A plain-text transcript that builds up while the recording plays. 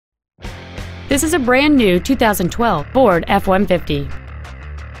This is a brand new 2012 Ford F-150.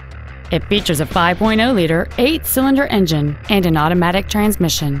 It features a 5.0-liter 8-cylinder engine and an automatic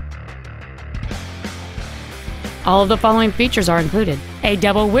transmission. All of the following features are included: a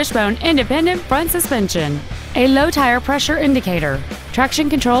double wishbone independent front suspension, a low tire pressure indicator, traction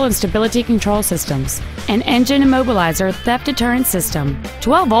control and stability control systems, an engine immobilizer theft deterrent system,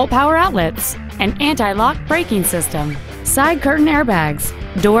 12-volt power outlets, an anti-lock braking system, side curtain airbags,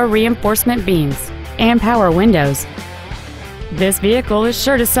 door reinforcement beams, and power windows. This vehicle is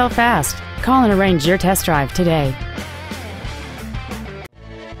sure to sell fast. Call and arrange your test drive today.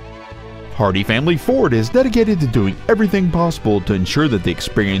 Hardy Family Ford is dedicated to doing everything possible to ensure that the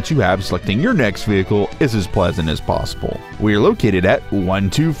experience you have selecting your next vehicle is as pleasant as possible. We are located at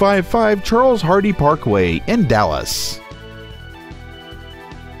 1255 Charles Hardy Parkway in Dallas.